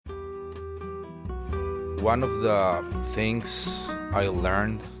one of the things I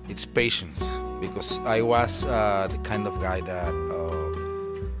learned it's patience, because I was the kind of guy that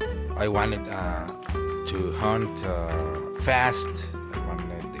I wanted to hunt fast. I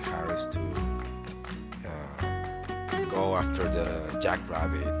wanted the Harris to go after the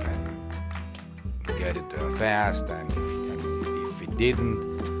jackrabbit and get it fast, and if it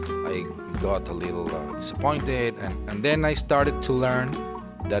didn't, I got a little disappointed, and then I started to learn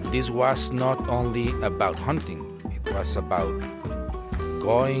that this was not only about hunting. It was about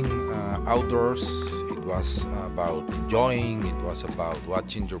going outdoors. It was about enjoying. It was about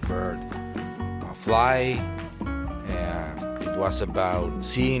watching your bird fly. And it was about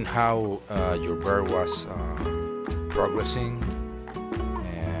seeing how your bird was progressing,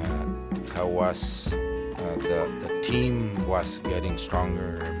 and how was the team was getting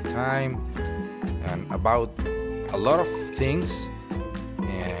stronger every time, and about a lot of things,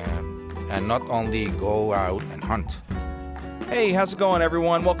 and not only go out and hunt. Hey, how's it going,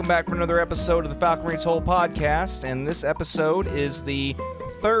 everyone? Welcome back for another episode of the Falconry Toll podcast, and this episode is the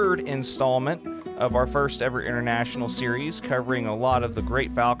third installment of our first ever international series covering a lot of the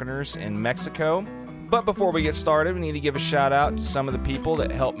great falconers in Mexico. But before we get started, we need to give a shout out to some of the people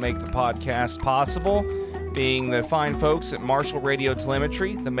that help make the podcast possible, being the fine folks at Marshall Radio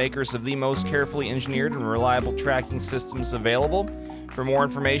Telemetry, the makers of the most carefully engineered and reliable tracking systems available. For more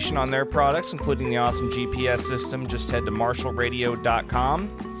information on their products, including the awesome GPS system, just head to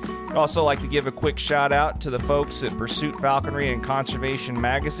marshallradio.com. I'd also like to give a quick shout out to the folks at Pursuit Falconry and Conservation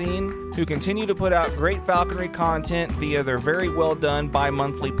Magazine, who continue to put out great falconry content via their very well done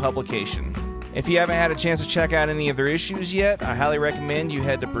bi-monthly publication. If you haven't had a chance to check out any of their issues yet, I highly recommend you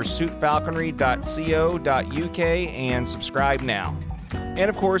head to pursuitfalconry.co.uk and subscribe now. And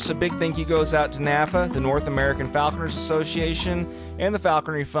of course, a big thank you goes out to NAFA, the North American Falconers Association, and the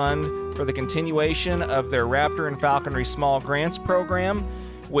Falconry Fund for the continuation of their Raptor and Falconry Small Grants program,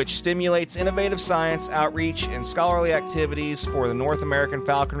 which stimulates innovative science, outreach, and scholarly activities for the North American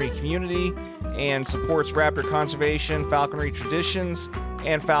falconry community and supports raptor conservation, falconry traditions,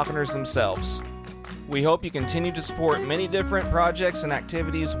 and falconers themselves. We hope you continue to support many different projects and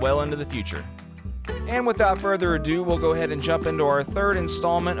activities well into the future. And without further ado, we'll go ahead and jump into our third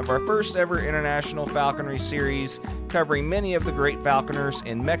installment of our first ever international falconry series, covering many of the great falconers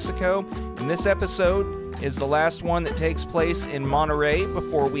in Mexico. And this episode is the last one that takes place in Monterrey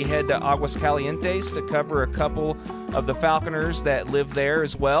before we head to Aguascalientes to cover a couple of the falconers that live there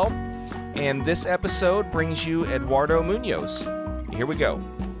as well. And this episode brings you Eduardo Muñoz. Here we go.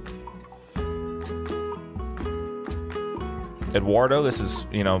 Eduardo, this is,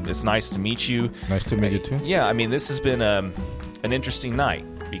 it's nice to meet you. Nice to meet you too. Yeah, I mean, this has been an interesting night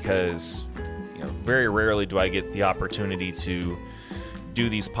because, very rarely do I get the opportunity to do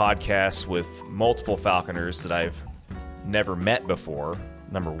these podcasts with multiple falconers that I've never met before,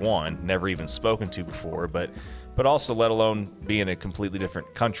 number one, never even spoken to before, but also let alone be in a completely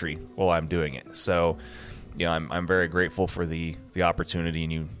different country while I'm doing it. So, I'm very grateful for the opportunity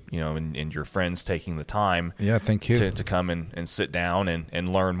and and your friends taking the time. Yeah, thank you. To come and sit down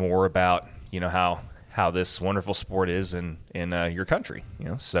and learn more about, how this wonderful sport is in your country.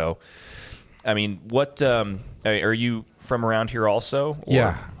 So, I mean, what are you from around here also? Or?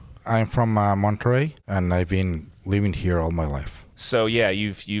 Yeah, I'm from Monterrey, and I've been living here all my life. So yeah,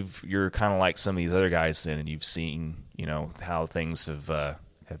 you're kind of like some of these other guys then, and you've seen how things have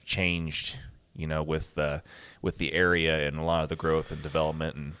changed. With the area and a lot of the growth and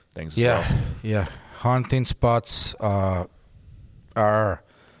development and things as well. Yeah. Hunting spots are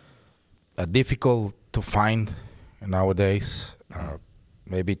difficult to find nowadays.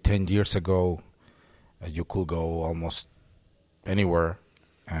 Maybe 10 years ago, you could go almost anywhere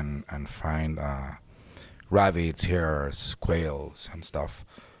and find rabbits, hares, quails, and stuff.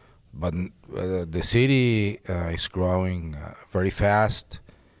 But the city is growing very fast.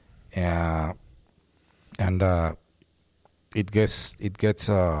 And it gets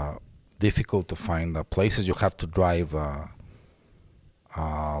difficult to find places. You have to drive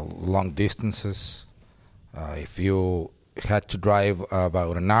long distances. If you had to drive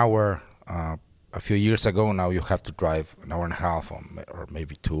about an hour a few years ago, now you have to drive an hour and a half or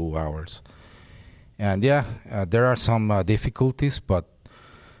maybe 2 hours. And there are some difficulties, but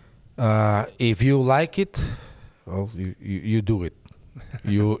if you like it, well, you do it.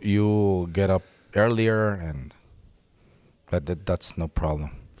 You get up earlier, and that's no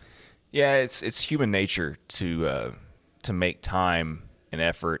problem. Yeah, it's human nature to make time and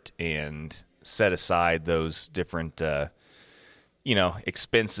effort and set aside those different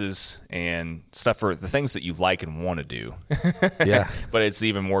expenses and stuff for the things that you like and want to do. Yeah. But it's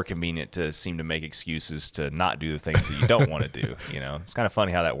even more convenient to seem to make excuses to not do the things that you don't want to do. It's kind of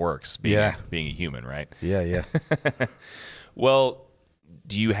funny how that works, being a human, right? Yeah. Well,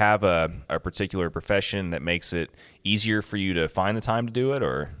 do you have a particular profession that makes it easier for you to find the time to do it,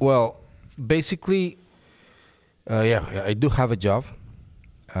 or? Well, basically, I do have a job.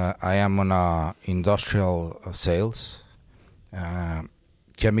 I am on industrial sales,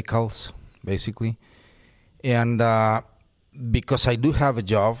 chemicals, basically. And because I do have a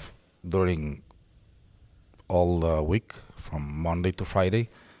job during all the week, from Monday to Friday,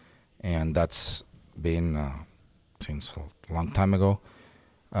 and that's been since a long time ago.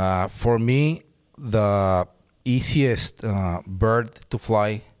 For me, the easiest bird to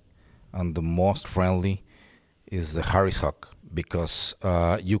fly and the most friendly is the Harris hawk, because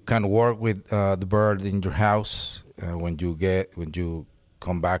you can work with the bird in your house when you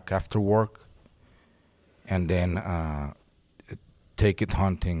come back after work, and then take it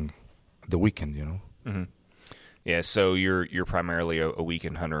hunting the weekend. Mm-hmm. Yeah, so you're primarily a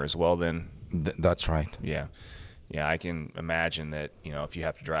weekend hunter as well, then. That's right. Yeah. I can imagine that if you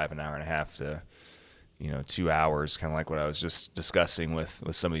have to drive an hour and a half to 2 hours, kind of like what I was just discussing with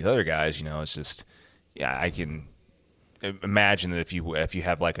some of these other guys. It's just I can imagine that if you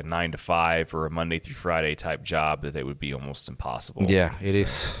have like a 9 to 5 or a Monday through Friday type job, that it would be almost impossible. Yeah, it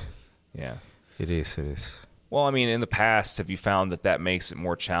is. Yeah, it is. Well, I mean, in the past, have you found that makes it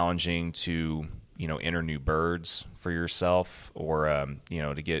more challenging to enter new birds for yourself, or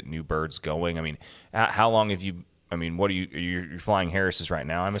to get new birds going? I mean, how long have you? I mean, what are you're flying Harrises right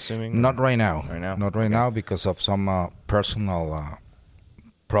now, I'm assuming? Not right now. Not right okay. now, because of some personal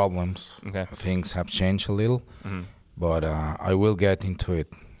problems. Okay. Things have changed a little, but I will get into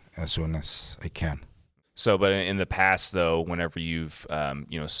it as soon as I can. So, but in the past, though, whenever you've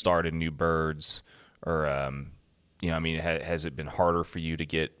started new birds, or has it been harder for you to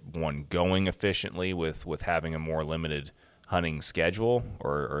get one going efficiently with having a more limited hunting schedule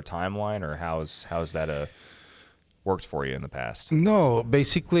or timeline, or how's that worked for you in the past? No,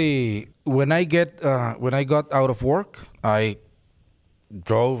 basically, when I got out of work, I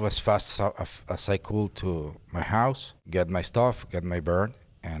drove as fast as I could to my house, get my stuff, get my bird,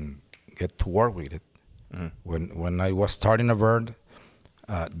 and get to work with it. Mm-hmm. When I was starting a bird,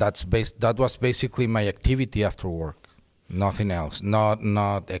 that was basically my activity after work. Nothing else.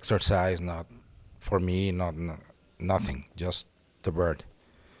 Not exercise. Not for me. Nothing. Just the bird.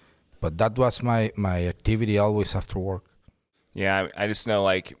 But that was my activity always after work. Yeah, I just know,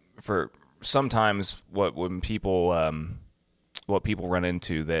 like, for sometimes what people run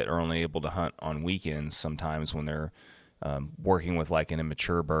into that are only able to hunt on weekends, sometimes when they're working with like an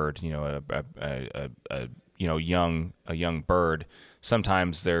immature bird, a young bird,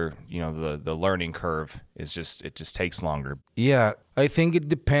 sometimes they're the learning curve is just takes longer. Yeah, I think it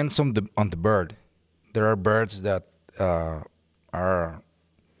depends on the bird. There are birds that are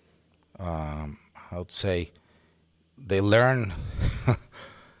how to say, they learn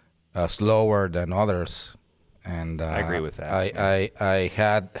slower than others, and I agree with that. I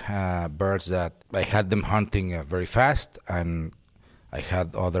had birds that I had them hunting very fast, and I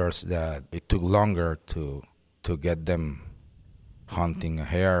had others that it took longer to get them hunting a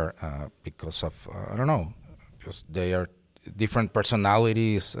hare because of I don't know, just they are different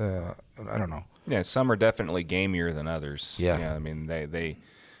personalities. I don't know. Yeah, some are definitely gamier than others. Yeah, I mean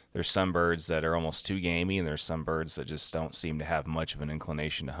there's some birds that are almost too gamey, and there's some birds that just don't seem to have much of an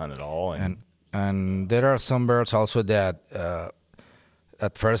inclination to hunt at all. And there are some birds also that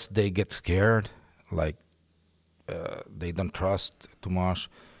at first they get scared, like they don't trust too much.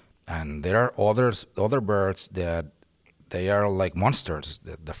 And there are other birds that they are like monsters.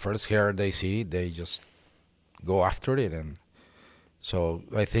 The first hare they see, they just go after it. And so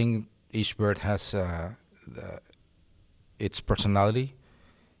I think each bird has its personality.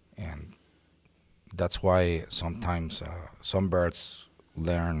 And that's why sometimes some birds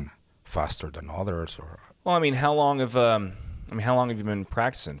learn faster than others. Well, I mean, how long have you been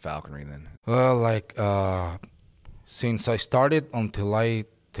practicing falconry then? Well, since I started until I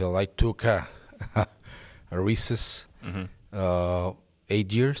took a recess, 8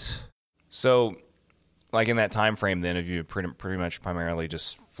 years. So, like in that time frame, then have you pretty much primarily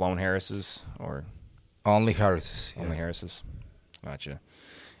just flown Harrises, or only Harrises? Only Harrises. Gotcha.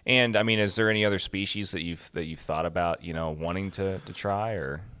 And I mean, is there any other species that you've thought about, wanting to try,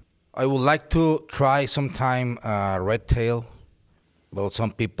 or? I would like to try sometime red tail, but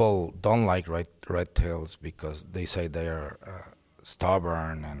some people don't like red tails because they say they are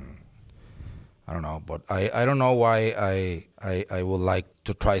stubborn, and I don't know, but I don't know why I would like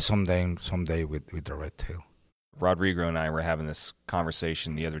to try someday with the red tail. Rodrigo and I were having this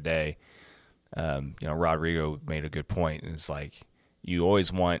conversation the other day. Rodrigo made a good point. It's like you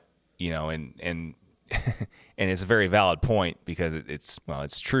always want, and and it's a very valid point because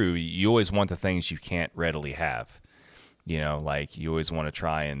it's true. You always want the things you can't readily have. Like you always want to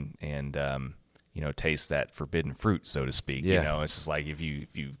try and taste that forbidden fruit, so to speak. Yeah. It's just like if you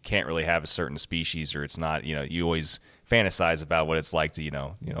can't really have a certain species or it's not, you always fantasize about what it's like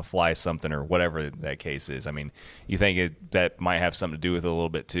to, fly something or whatever that case is. I mean, you think that might have something to do with it a little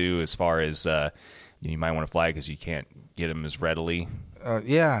bit too, as far as you might want to fly because you can't get them as readily.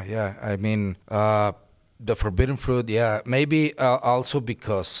 Yeah. I mean, the forbidden fruit, yeah. Maybe also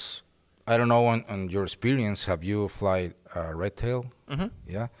because, I don't know, on your experience, have you fly red tail? Mm-hmm.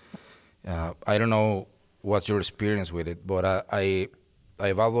 Yeah. I don't know what's your experience with it, but I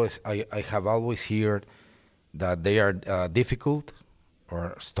have always heard that they are difficult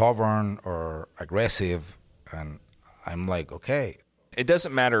or stubborn or aggressive, and I'm like, okay. It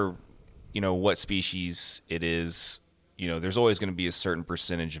doesn't matter, what species it is. There's always going to be a certain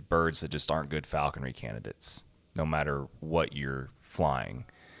percentage of birds that just aren't good falconry candidates, no matter what you're flying.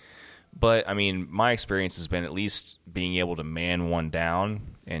 But, I mean, my experience has been at least being able to man one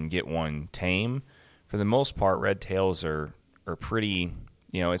down and get one tame. For the most part, red tails are pretty,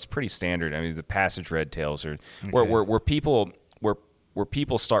 it's pretty standard. I mean, the passage red tails are where people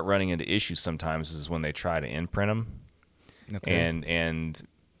start running into issues sometimes is when they try to imprint them. Okay. And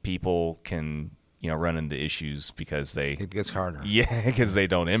people can run into issues because it gets harder. Yeah, because they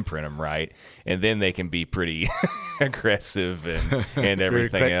don't imprint them right, and then they can be pretty aggressive and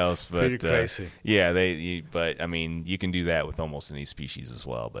everything else. But pretty crazy. But I mean, you can do that with almost any species as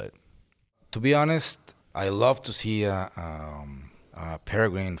well. But to be honest, I love to see a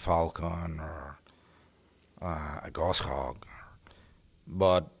peregrine falcon or a goshawk,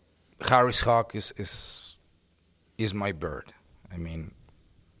 but Harris hawk is my bird. I mean,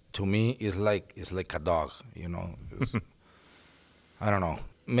 to me, it's like a dog, I don't know.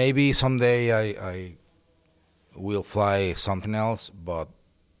 Maybe someday I will fly something else, but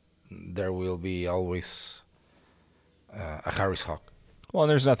there will be always a Harris hawk. Well,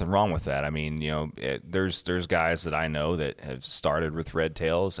 there's nothing wrong with that. I mean, there's guys that I know that have started with red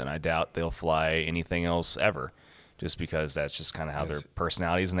tails, and I doubt they'll fly anything else ever, just because that's just kind of how their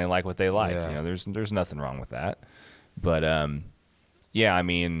personalities and they like what they like. Yeah. There's nothing wrong with that. But yeah, I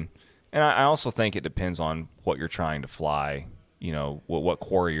mean, and I also think it depends on what you're trying to fly. What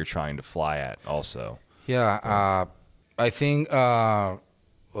quarry you're trying to fly at, also. Yeah, I think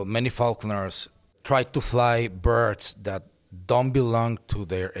many falconers try to fly birds that don't belong to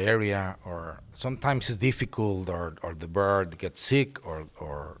their area, or sometimes it's difficult, or the bird gets sick,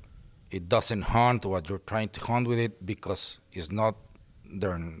 or it doesn't hunt what you're trying to hunt with it because it's not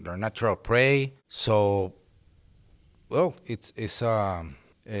their natural prey. So, well, it's and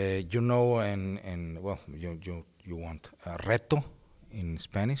well, you want reto in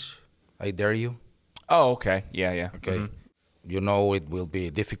Spanish. I dare you. Oh, okay. Yeah. Okay. Mm-hmm. It will be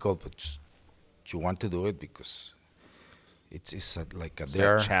difficult, but you want to do it because it's a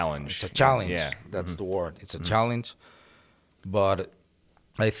challenge. It's a challenge. Yeah. That's the word. It's a challenge. But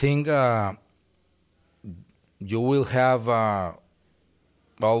I think you will have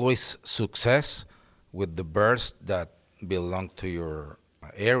always success with the birds that belong to your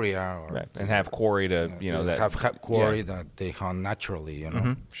area, or right. And have quarry to have quarry that they hunt naturally.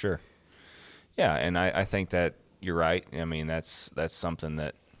 Mm-hmm. Sure. Yeah, and I think that you're right. I mean, that's something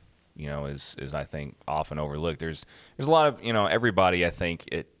that is I think often overlooked. There's a lot of everybody, I think,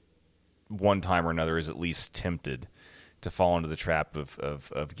 at one time or another is at least tempted to fall into the trap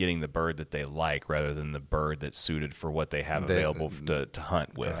of getting the bird that they like rather than the bird that's suited for what they have available to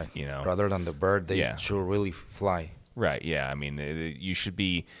hunt with. Right. Rather than the bird they should really fly. Right. Yeah. I mean, you should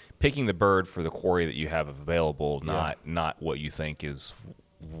be picking the bird for the quarry that you have available, not what you think is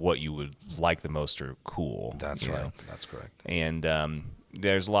what you would like the most or cool. That's right. That's correct. And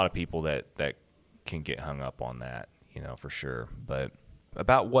there's a lot of people that can get hung up on that, for sure. But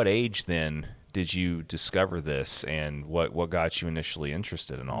about what age then did you discover this, and what got you initially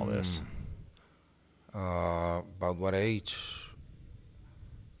interested in all this? About what age?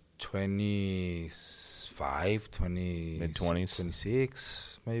 25, 20, mid-20s,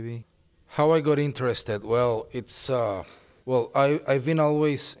 26, maybe. How I got interested? Well, it's I've been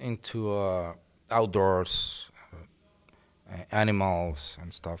always into outdoors, animals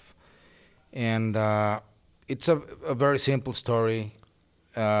and stuff, and it's a very simple story.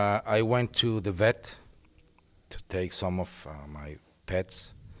 I went to the vet to take some of my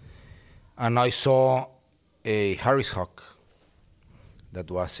pets, and I saw a Harris hawk that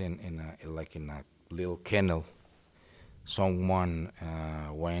was in a little kennel. Someone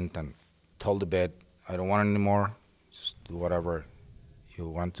went and told the vet, "I don't want it anymore. Just do whatever you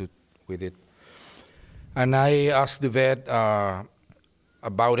want to with it." And I asked the vet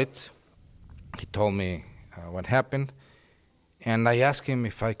about it. He told me what happened, and I asked him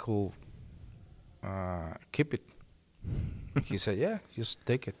if I could keep it. He said, "Yeah, just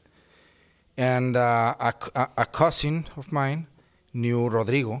take it." And a cousin of mine knew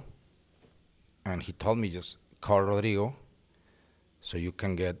Rodrigo, and he told me, just call Rodrigo so you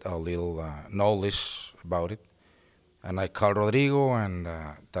can get a little knowledge about it. And I called Rodrigo, and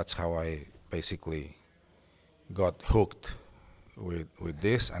that's how I basically got hooked with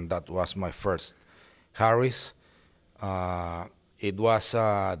this, and that was my first Harris. It was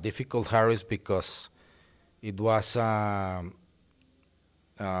a difficult Harris because it was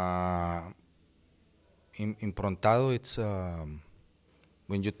improntado. It's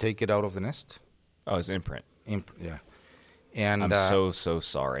when you take it out of the nest. Oh, it's imprint. Yeah. And I'm so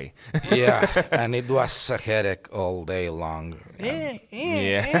sorry. Yeah, and it was a headache all day long.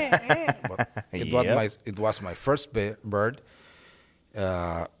 Yeah. But it was my first bird.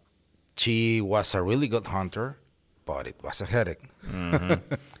 She was a really good hunter, but it was a headache.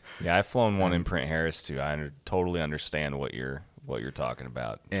 Mm-hmm. Yeah, I've flown one imprint Harris too. I totally understand what you're talking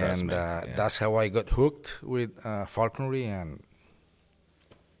about. Trust me. That's how I got hooked with falconry, and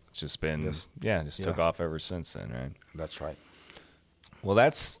it's just been took off ever since then, right? That's right. Well,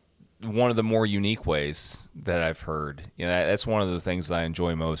 that's one of the more unique ways that I've heard. You know, that's one of the things that I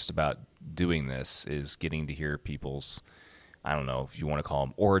enjoy most about doing this is getting to hear people's, I don't know if you want to call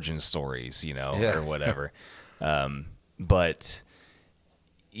them origin stories, or whatever. But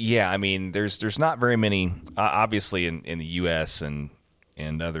yeah, I mean, there's not very many, obviously in the U.S. and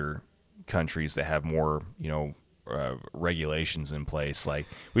other countries that have more, regulations in place. Like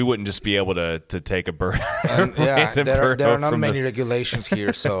we wouldn't just be able to take a bird. There are not many regulations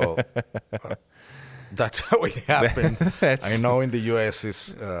here, so that's how it happened. I know in the U.S.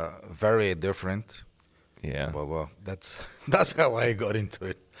 it's very different. Yeah. Well, that's how I got into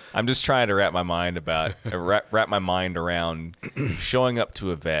it. I'm just trying to wrap my mind around showing up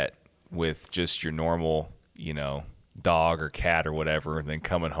to a vet with just your normal, dog or cat or whatever, and then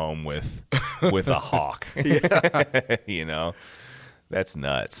coming home with a hawk. Yeah. That's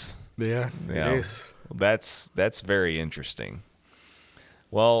nuts. Yeah, it is. That's very interesting.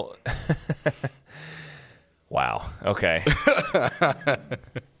 Well, wow. Okay.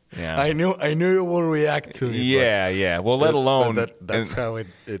 Yeah. I knew you will react to it. Yeah. Well, let alone that's how it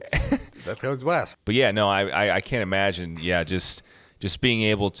was. But yeah, no, I can't imagine. Yeah, just being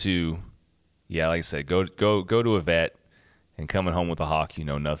able to, like I said, go to a vet and coming home with a hawk you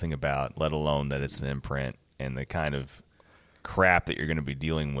know nothing about, let alone that it's an imprint and the kind of crap that you're going to be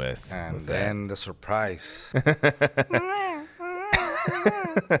dealing with. And then the surprise.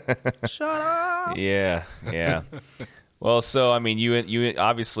 Shut up. Yeah. Well, so I mean, you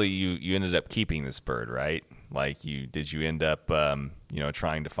obviously you ended up keeping this bird, right? Like, did you end up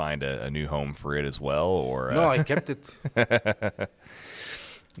trying to find a new home for it as well, or No, I kept it.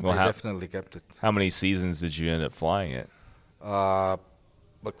 Well, I definitely kept it. How many seasons did you end up flying it?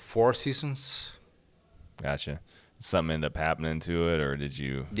 Like 4 seasons. Gotcha. Did something end up happening to it, or did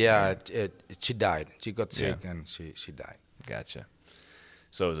you? Yeah, she died. She got sick and she died. Gotcha.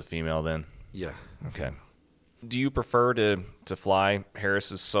 So it was a female then? Yeah. Okay. Do you prefer to fly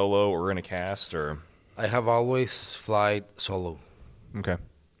Harris's solo or in a cast, or? I have always flied solo. Okay.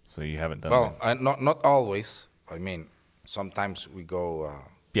 So you haven't done that? Well, not always. I mean, sometimes we go.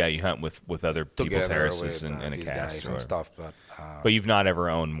 You hunt with other people's Harrises in a these cast guys and stuff, but you've not ever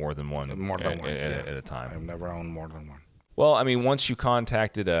owned more than one. At a time. I've never owned more than one. Well, I mean, once you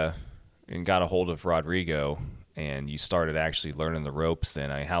contacted and got a hold of Rodrigo, and you started actually learning the ropes, then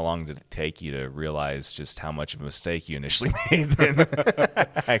how long did it take you to realize just how much of a mistake you initially made? Then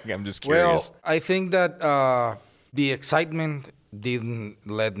I'm just curious. Well, I think that the excitement didn't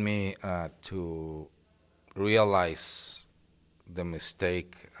let me to realize the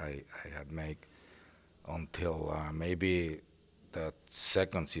mistake I had made until maybe the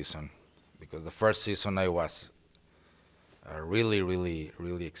second season, because the first season I was really, really,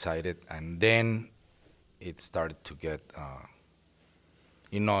 really excited, and then it started to get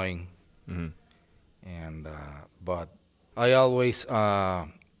annoying. Mm-hmm. And but I always try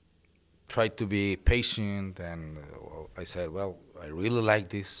to be patient, and I said, well, I really like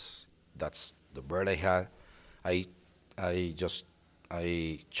this. That's the bird I had. I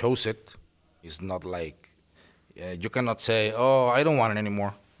chose it. It's not like you cannot say, oh, I don't want it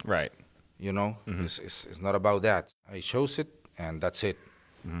anymore. Right. It's not about that. I chose it, and that's it.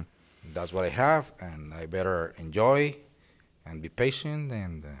 That's what I have, and I better enjoy and be patient,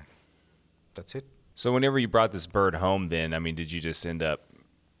 and that's it. So whenever you brought this bird home, then, I mean, did you just end up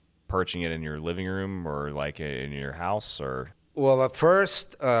perching it in your living room or like in your house, or? Well, at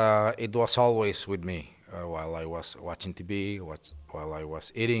first, it was always with me while I was watching TV, while I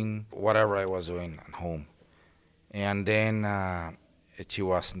was eating, whatever I was doing at home. And then she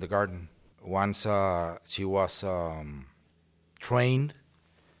was in the garden. Once she was trained,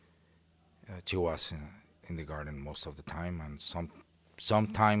 she was in the garden most of the time, and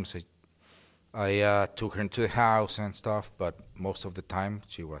sometimes I took her into the house and stuff, but most of the time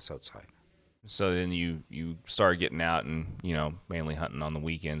she was outside. So then you started getting out and, mainly hunting on the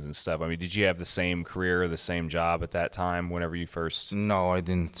weekends and stuff. I mean, did you have the same career, the same job at that time whenever you first? No, I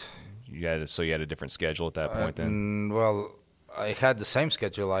didn't. So you had a different schedule at that point then? Well, I had the same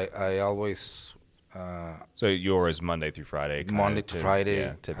schedule. I always... so yours Monday through Friday? Monday to Friday.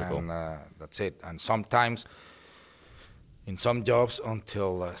 Yeah, typical. And that's it. And sometimes, in some jobs,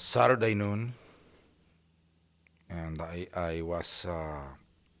 until Saturday noon. And I was...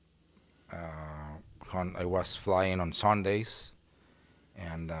 I was flying on Sundays,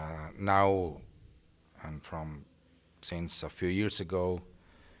 and now, and since a few years ago,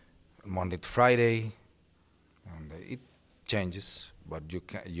 Monday to Friday, and it changes, but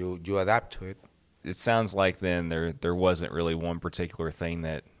you adapt to it. It sounds like then there wasn't really one particular thing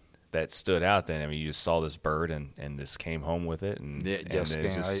that stood out. Then, I mean, you just saw this bird and just came home with it, and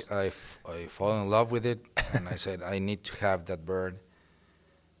I fall in love with it, and I said I need to have that bird.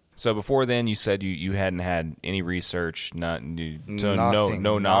 So before then, you said you hadn't had any research, no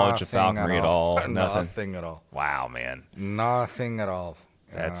knowledge of falconry at all. Nothing at all. Wow, man. Nothing at all.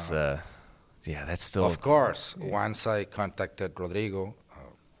 That's that's still. Of course, once I contacted Rodrigo,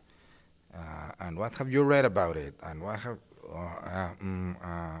 and what have you read about it? And what have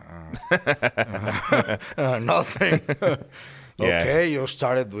nothing. Okay, you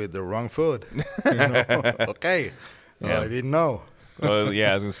started with the wrong foot. Okay, I didn't know. Well,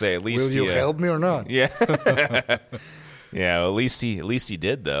 yeah, I was gonna say at least. Will you help me or not? Yeah, yeah. Well, at least he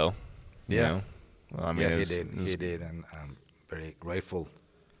did though. Yeah. Well, I mean, he did, and I'm very grateful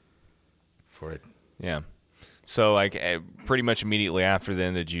for it. Yeah. So, like, pretty much immediately after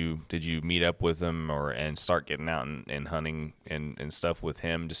then, did you meet up with him and start getting out and hunting and stuff with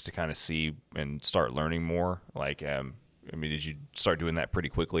him just to kind of see and start learning more? Like, I mean, did you start doing that pretty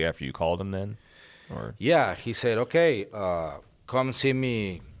quickly after you called him then? Or yeah, he said, okay. Come see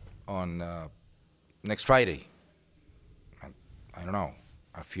me on next Friday. I don't know,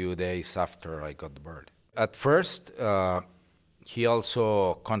 a few days after I got the bird. At first, he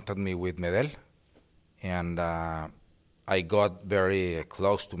also contacted me with Medel, and I got very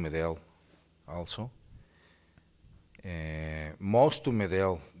close to Medel also. Most to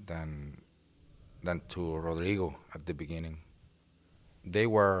Medel than to Rodrigo at the beginning. They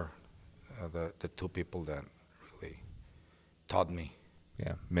were the two people that taught me.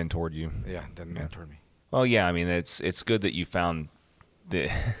 Yeah, mentored you. Yeah, that mentored me. Well, yeah, I mean, it's good that you found the...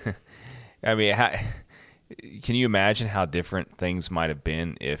 I mean, can you imagine how different things might have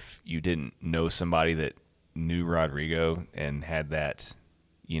been if you didn't know somebody that knew Rodrigo and had that,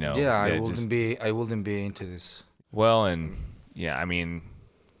 Yeah, I wouldn't be into this. Well, and yeah, I mean,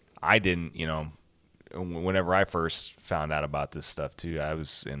 I didn't, whenever I first found out about this stuff too, I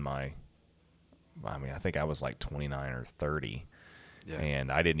was I think I was like 29 or 30,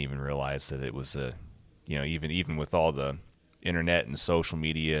 and I didn't even realize that it was even with all the internet and social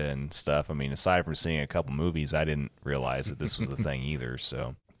media and stuff. I mean, aside from seeing a couple movies, I didn't realize that this was a thing either.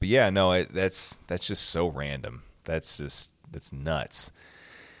 So, but yeah, no, that's just so random. That's nuts.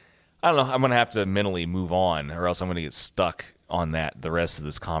 I don't know. I'm gonna have to mentally move on, or else I'm gonna get stuck on that the rest of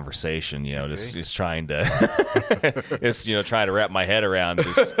this conversation. Okay. Just trying to trying to wrap my head around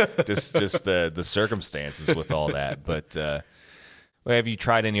just the circumstances with all that. But have you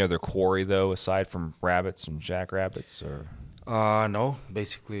tried any other quarry though, aside from rabbits and jackrabbits, or? No,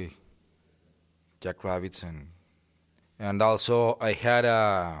 basically jackrabbits and also I had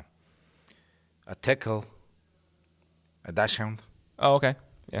a tekel, a dachshund. Oh, okay,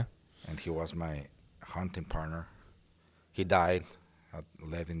 yeah. And he was my hunting partner. He died at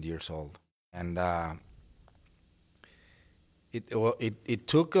 11 years old, and it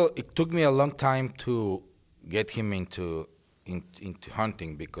took me a long time to get him into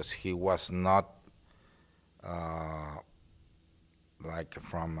hunting because he was not like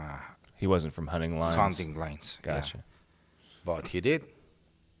from he wasn't from hunting lines. Hunting lines, gotcha. Yeah. But he did,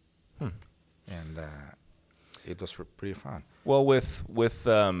 and pretty fun. Well,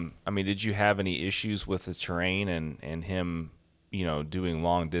 I mean, did you have any issues with the terrain and him, doing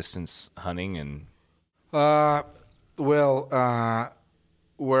long distance hunting and? Well,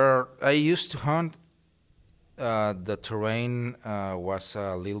 where I used to hunt, the terrain was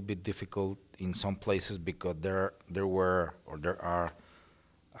a little bit difficult in some places because there are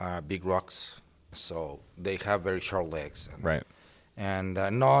big rocks, so they have very short legs. Right. And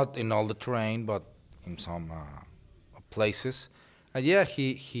not in all the terrain, but in some places. And yeah,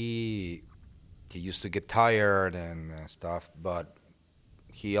 he used to get tired and stuff, but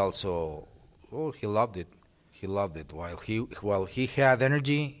he also he loved it. He loved it. While he had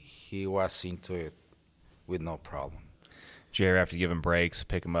energy, he was into it with no problem. Did you ever have to give him breaks,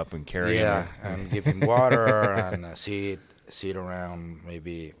 pick him up and carry him? Yeah, and give him water and sit around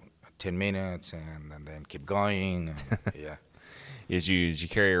maybe 10 minutes and then keep going. And, yeah. Did you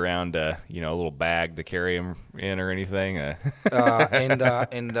carry around a little bag to carry him in or anything? In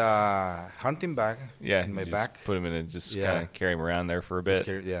the hunting bag. Yeah, in my just back. Put him in and just kind of carry him around there for a bit.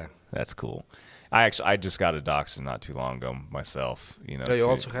 Yeah, that's cool. I just got a dachshund not too long ago myself. So you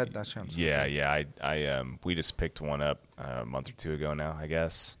also had dachshunds? Yeah. I we just picked one up a month or two ago now, I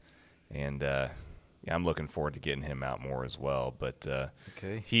guess, and I'm looking forward to getting him out more as well. But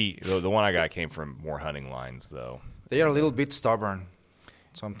okay, the one I got came from more hunting lines though. They are a little bit stubborn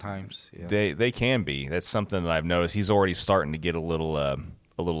sometimes. Yeah. They can be. That's something that I've noticed. He's already starting to get a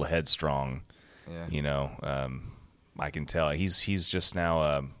little headstrong. Yeah. I can tell. He's just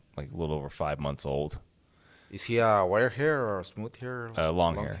now like a little over 5 months old. Is he a wire hair or smooth hair?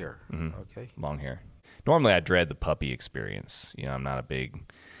 Long hair. Mm-hmm. Okay. Long hair. Normally I dread the puppy experience. I'm not a big,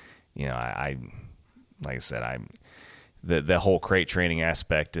 I like I said, the whole crate training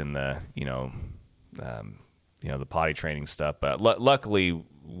aspect and the, the potty training stuff. But luckily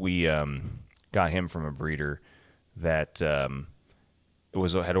we got him from a breeder that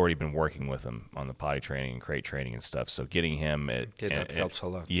had already been working with him on the potty training and crate training and stuff. So getting him that helps a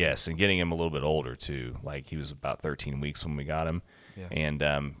lot. Yes, and getting him a little bit older too. Like he was about 13 weeks when we got him, and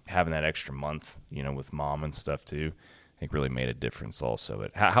having that extra month, with mom and stuff too, I think really made a difference. Also,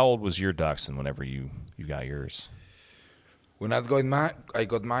 but how old was your dachshund whenever you got yours? When I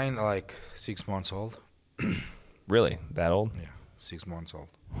got mine like 6 months old. Really, that old? Yeah, 6 months old.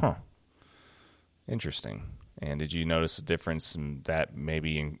 Huh. Interesting. And did you notice a difference in that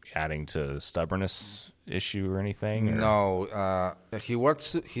maybe in adding to stubbornness issue or anything? Or? No,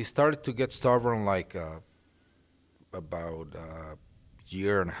 he started to get stubborn like about a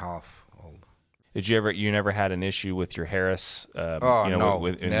year and a half old. Did you never had an issue with your Harris? No,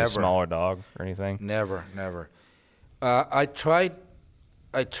 with never. A smaller dog or anything? Never. I tried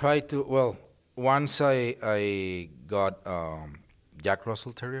to. Well, once I got Jack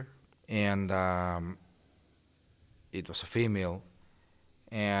Russell Terrier, and it was a female,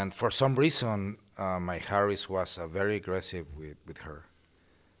 and for some reason my Harris was very aggressive with her,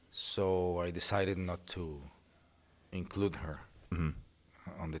 so I decided not to include her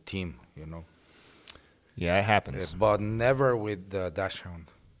on the team. Yeah, it happens. But never with the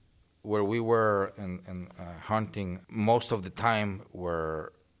dachshund. Where we were in hunting, most of the time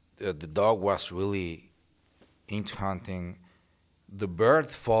where the dog was really into hunting, the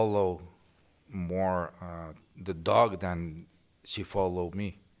bird followed more the dog than she followed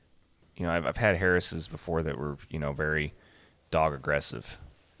me. I've had Harrises before that were, very dog aggressive.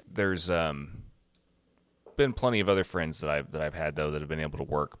 There's been plenty of other friends that I've had though that have been able to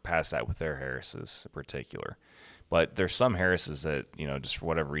work past that with their Harrises in particular. But there's some Harrises that, just for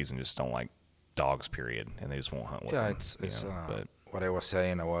whatever reason just don't like dogs, period, and they just won't hunt with them. Yeah, it's what I was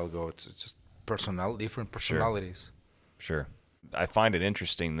saying a while ago. It's just different personalities. Sure. I find it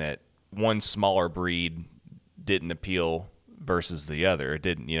interesting that one smaller breed didn't appeal versus the other. It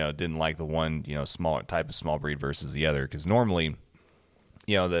didn't like the one, smaller type of small breed versus the other. Because normally,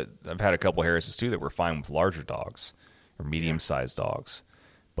 that I've had a couple Harrises too that were fine with larger dogs or medium-sized dogs,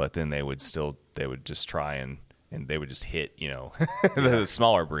 but then they would just try and they would just hit, the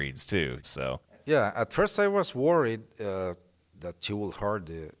smaller breeds too. So yeah, at first I was worried that she will hurt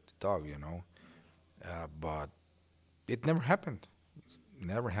the dog, but it never happened.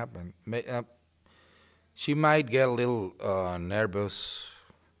 Never happened. She might get a little nervous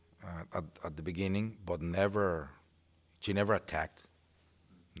at the beginning, but she never attacked.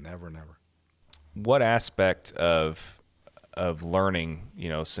 Never. What aspect of learning,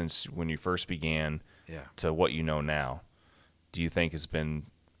 since when you first began to what you know now, do you think has been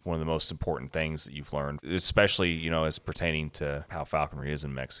one of the most important things that you've learned, especially, as pertaining to how falconry is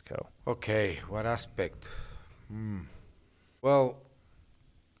in Mexico? Okay, what aspect? Well,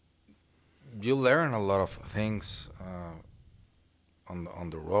 you learn a lot of things on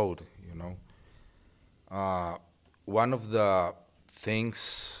the road. One of the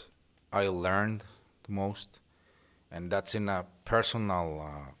things I learned the most, and that's in a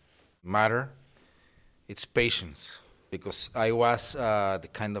personal matter, it's patience. Because I was the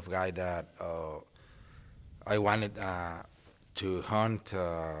kind of guy that I wanted to hunt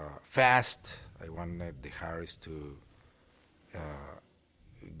fast. I wanted the Harris to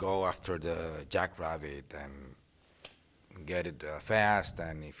go after the jackrabbit and get it fast.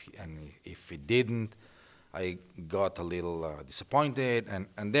 And if it didn't, I got a little disappointed.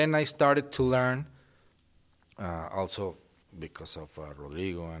 And then I started to learn, also because of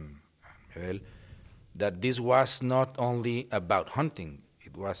Rodrigo and Medel, that this was not only about hunting.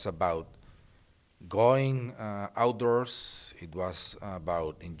 It was about going outdoors. It was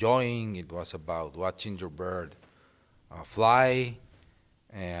about enjoying. It was about watching your bird fly.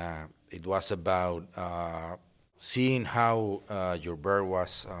 It was about seeing how your bird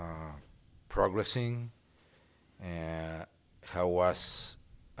was progressing, how was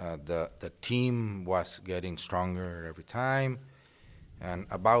the team was getting stronger every time, and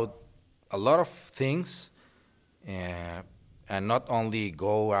about a lot of things, and not only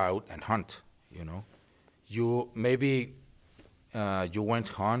go out and hunt. You maybe you went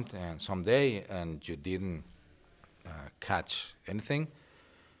hunt and someday and you didn't catch anything,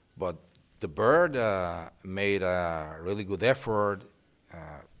 but the bird made a really good effort.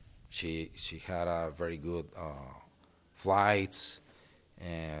 She had a very good flights,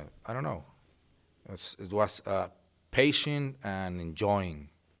 and I don't know. It was patient and enjoying.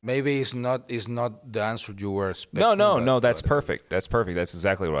 Maybe it's not the answer you were expecting. No. That's perfect. That's perfect. That's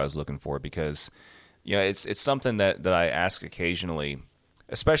exactly what I was looking for, because it's something that I ask occasionally,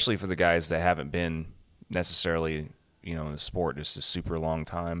 especially for the guys that haven't been necessarily in the sport just a super long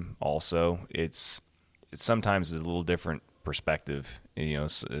time. Also, it's sometimes a little different perspective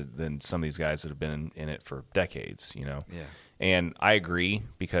than some of these guys that have been in it for decades. Yeah. And I agree,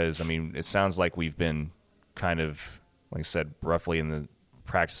 because it sounds like we've been kind of, like I said, roughly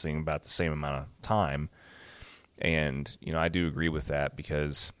practicing about the same amount of time. And, I do agree with that,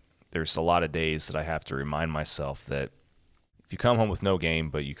 because there's a lot of days that I have to remind myself that if you come home with no game,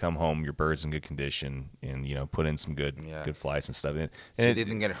 but you come home, your bird's in good condition, and, put in some good flights and stuff. And it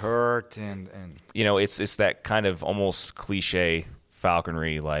didn't get hurt. And it's that kind of almost cliche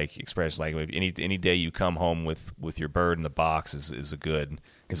falconry like expression, like any day you come home with your bird in the box is a good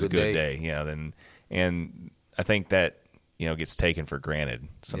day. And I think that gets taken for granted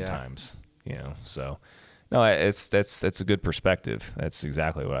sometimes. So no, that's a good perspective. That's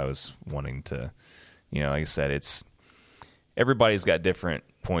exactly what I was wanting to, like I said, it's everybody's got different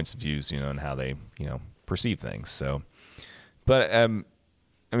points of views, and how they perceive things. So, but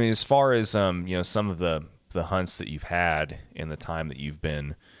as far as some of the hunts that you've had in the time that you've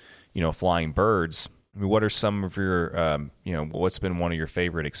been flying birds, what are some of your what's been one of your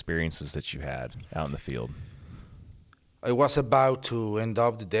favorite experiences that you had out in the field? I was about to end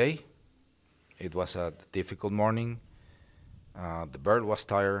up the day. It was a difficult morning. The bird was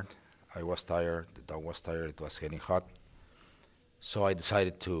tired. I was tired. The dog was tired. It was getting hot. So I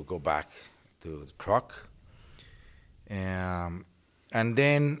decided to go back to the truck. And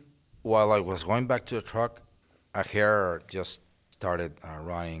then while I was going back to the truck, a hare just started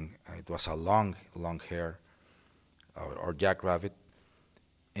running. It was a long hare, or jackrabbit.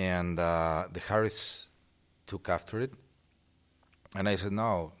 And the Harris took after it. And I said,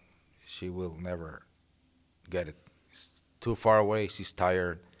 no, she will never get it. It's too far away. She's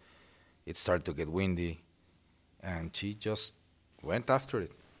tired. It started to get windy. And she just went after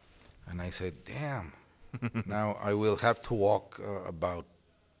it. And I said, damn, now I will have to walk about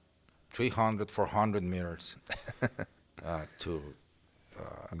 300, 400 meters to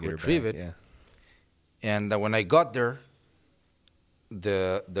retrieve it. Yeah. And when I got there,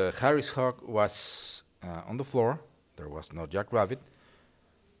 the Harris hawk was on the floor. There was no jackrabbit,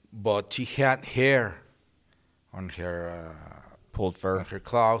 but she had hair on her pulled fur, on her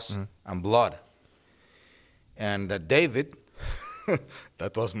claws, and blood. And David,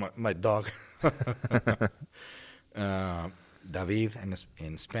 that was my dog, David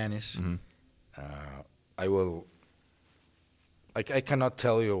in Spanish. I cannot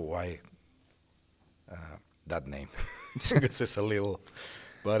tell you why that name, because it's a little.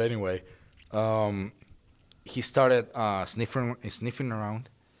 But anyway. He started sniffing around,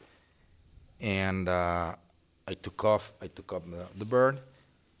 and I took up the bird,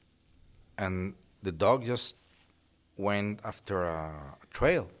 and the dog just went after a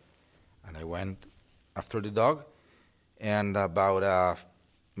trail, and I went after the dog, and about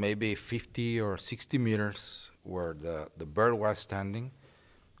maybe 50 or 60 meters where the bird was standing.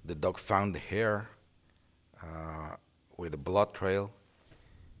 The dog found the hair with a blood trail,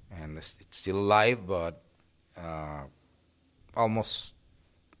 and it's still alive, but almost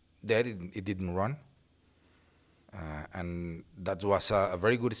dead. It didn't run. And that was a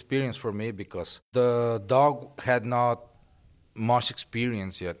very good experience for me because the dog had not much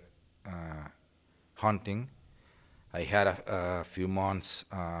experience yet hunting. I had a few months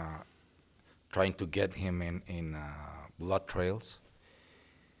trying to get him in blood trails.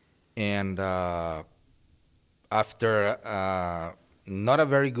 And after not a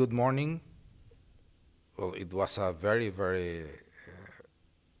very good morning, well, it was a very, very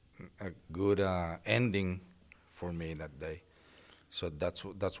a good ending for me that day. So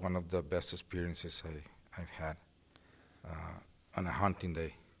that's one of the best experiences I've had on a hunting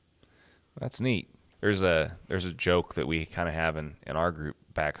day. That's neat. There's a joke that we kind of have in our group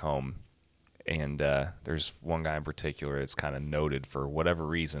back home, and there's one guy in particular that's kind of noted for whatever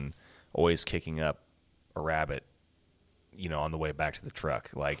reason, always kicking up a rabbit, on the way back to the truck.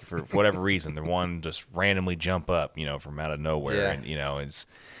 Like for whatever reason, the one just randomly jump up, from out of nowhere, Yeah.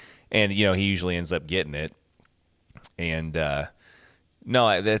 and he usually ends up getting it. And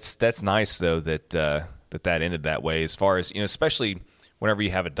no, that's nice though that ended that way. As far as especially whenever you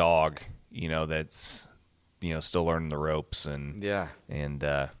have a dog, that's still learning the ropes, and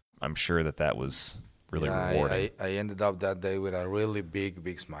I'm sure that was really rewarding. I ended up that day with a really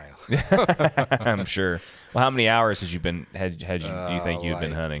big smile. I'm sure. Well, how many hours had you been you think you'd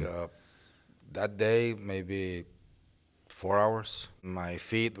been hunting? That day, maybe 4 hours. My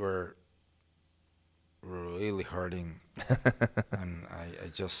feet were really hurting, and I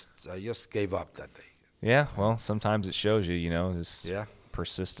just gave up that day. Yeah, well, sometimes it shows you, just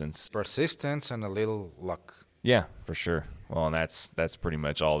persistence and a little luck. Yeah, for sure. Well, and that's pretty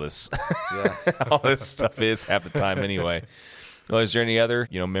much all this Yeah. all this stuff is half the time anyway. Well, is there any other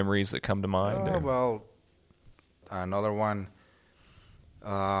memories that come to mind? Well, another one.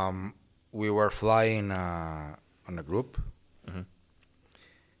 We were flying on a group,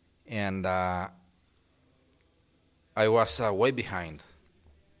 and I was way behind.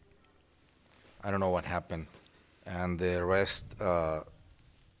 I don't know what happened, and the rest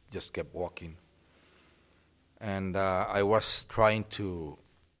just kept walking. And I was trying to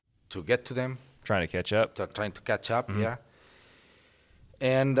get to them. Trying to catch up? Trying to catch up, yeah.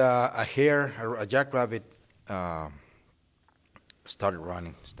 And a jackrabbit started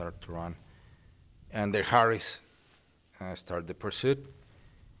to run. And the Harris started the pursuit.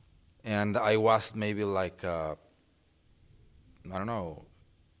 And I was maybe like,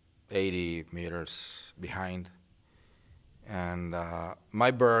 80 meters behind. And my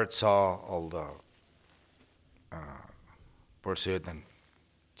bird saw all the pursuit, and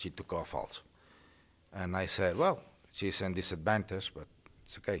she took off also. And I said, well, she's in disadvantage, but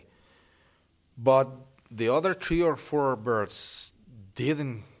it's okay. But the other 3 or 4 birds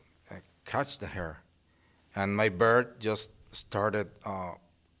didn't catch the hare, and my bird just started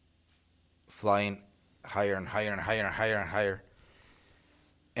flying higher and higher and higher and higher and higher.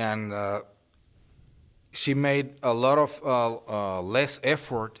 And she made a lot of less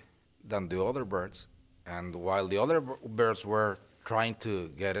effort than the other birds. And while the other birds were trying to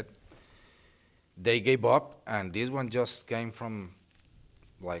get it, they gave up, and this one just came from,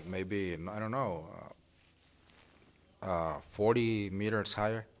 like, maybe, 40 meters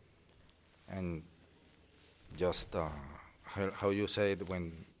higher, and just, how you say it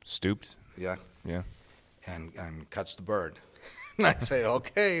when... Stooped? Yeah. Yeah. And catch the bird. And I say,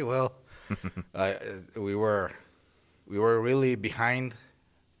 okay, well, we were really behind,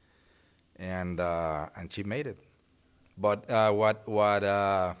 and she made it. But what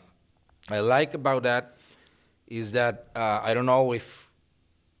I like about that is that I don't know if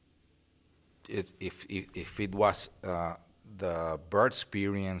it was the bird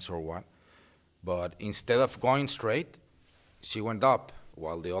experience or what, but instead of going straight, she went up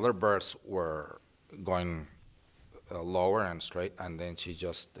while the other birds were going lower and straight, and then she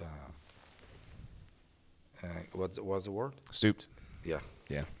just what's the word? Stooped. Yeah.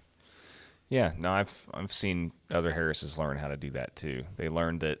 Yeah. Yeah. No, I've seen other Harrises learn how to do that too. They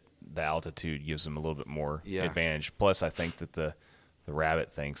learned that the altitude gives them a little bit more advantage. Plus, I think that the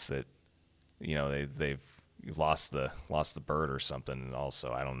rabbit thinks that they've lost the bird or something.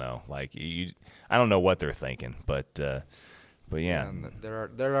 Also, I don't know. Like I don't know what they're thinking, but yeah. And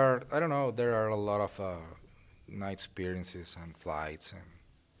there are I don't know. There are a lot of night experiences and flights, and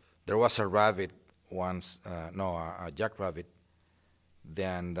there was a rabbit once. A jackrabbit.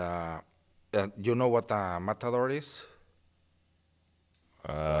 Then you know what a matador is?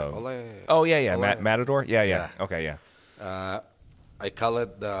 Oh, yeah. Oh, Matador? Yeah. Yeah. Okay, yeah. I call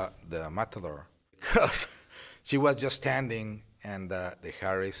it the Matador because she was just standing and the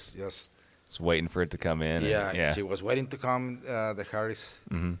Harris just Just waiting for it to come in. yeah, she was waiting to come the Harris,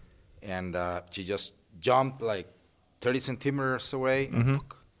 and she just jumped like 30 centimeters away,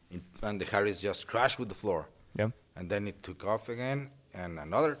 and the Harris just crashed with the floor. Yep. And then it took off again, and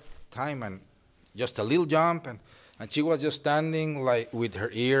another time, and just a little jump, and she was just standing like with her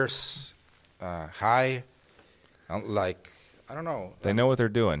ears high, like I don't know. They know what they're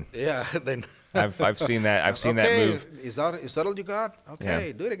doing. Yeah, then I've seen that. I've seen that move. Is that all you got? Okay,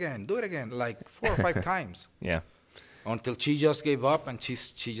 Yeah. do it again, like 4 or 5 times. Yeah. Until she just gave up and she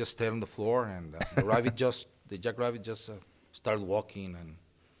just stayed on the floor, and the jackrabbit just started walking and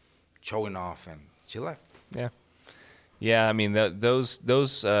showing off, and she left. Yeah. Yeah, I mean those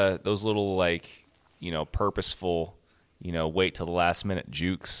little like, purposeful, wait till the last minute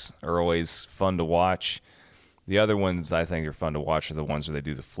jukes are always fun to watch. The other ones I think are fun to watch are the ones where they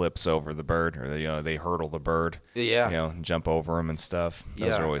do the flips over the bird, or they hurdle the bird. Yeah. And jump over them and stuff.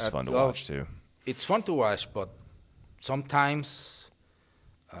 Those are always fun to watch too. It's fun to watch, but sometimes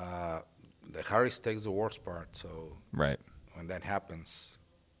the Harris takes the worst part. So Right. when that happens,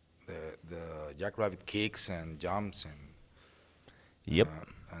 the jackrabbit kicks and jumps Yep.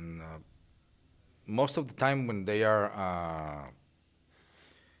 and most of the time when they are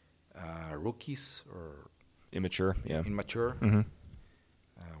rookies or Immature. Yeah. immature,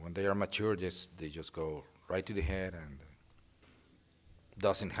 when they are mature, they just go right to the head, and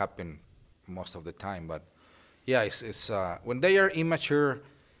doesn't happen most of the time. But yeah, it's when they are immature,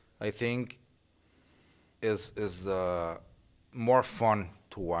 I think is more fun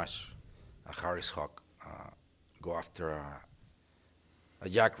to watch a Harris hawk go after a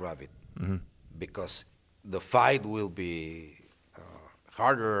jackrabbit, because the fight will be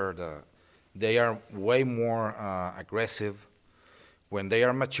harder. They are way more aggressive. When they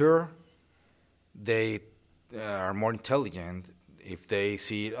are mature, they are more intelligent. If they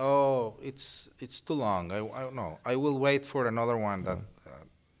see, it's too long, I don't know, I will wait for another one that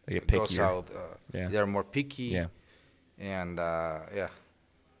They get goes pickier. out. Yeah. They're more picky. Yeah. And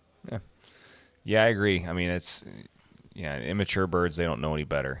Yeah, I agree. I mean, it's immature birds, they don't know any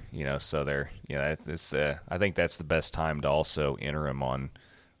better, so they're I think that's the best time to also enter them on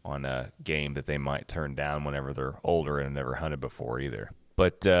a game that they might turn down whenever they're older and never hunted before either.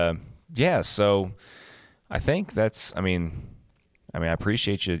 But so I think that's I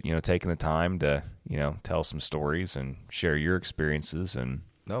appreciate you taking the time to tell some stories and share your experiences, and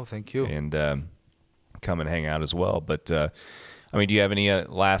no, thank you. and come and hang out as well. But do you have any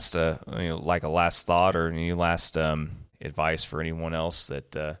last like a last thought or any last advice for anyone else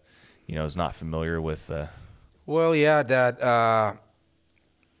that is not familiar with Well, yeah, that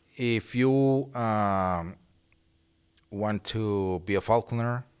if you want to be a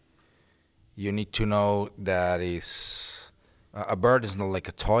falconer, you need to know that a bird is not like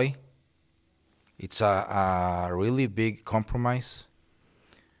a toy. It's a really big compromise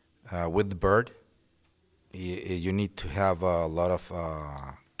with the bird. You need to have a lot of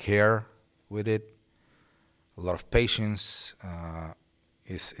care with it, a lot of patience.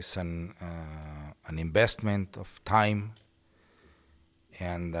 It's an investment of time,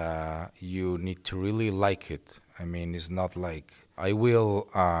 and you need to really like it. I mean, it's not like I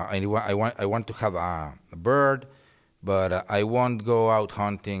want to have a bird, but I won't go out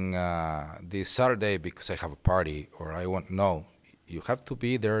hunting this Saturday because I have a party, or I won't. No, you have to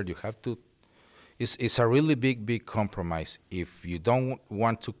be there. You have to. It's a really big compromise. If you don't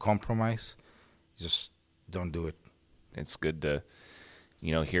want to compromise, just don't do it. It's good to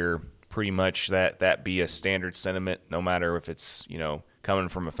hear pretty much that be a standard sentiment, no matter if it's coming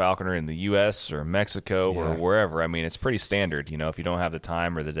from a falconer in the U.S. or Mexico or wherever. I mean, it's pretty standard, if you don't have the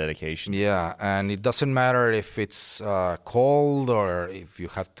time or the dedication. Yeah, and it doesn't matter if it's cold or if you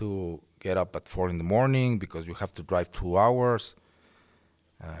have to get up at 4 a.m. because you have to drive 2 hours.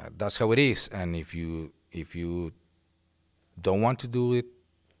 That's how it is. And if you don't want to do it,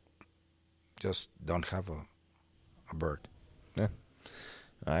 just don't have a bird. Yeah,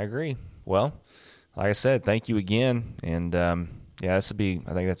 I agree. Well, like I said, thank you again. And I think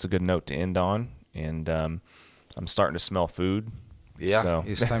that's a good note to end on. And I'm starting to smell food. Yeah, so.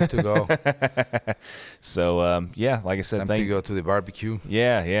 It's time to go. So, like I said, time to go to the barbecue.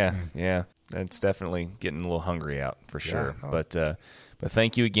 Yeah. It's definitely getting a little hungry out for sure. Yeah. But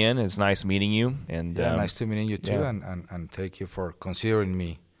thank you again. It's nice meeting you. And nice to meeting you too. And thank you for considering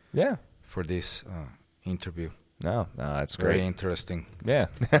me. Yeah. For this interview. No, that's great. Very interesting. Yeah.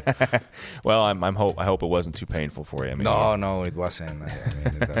 Well, I hope it wasn't too painful for you. I mean, No, it wasn't.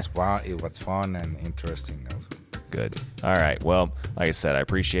 It was fun and interesting also. Good. All right. Well, like I said, I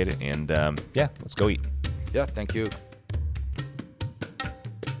appreciate it. And yeah, let's go eat. Yeah, thank you.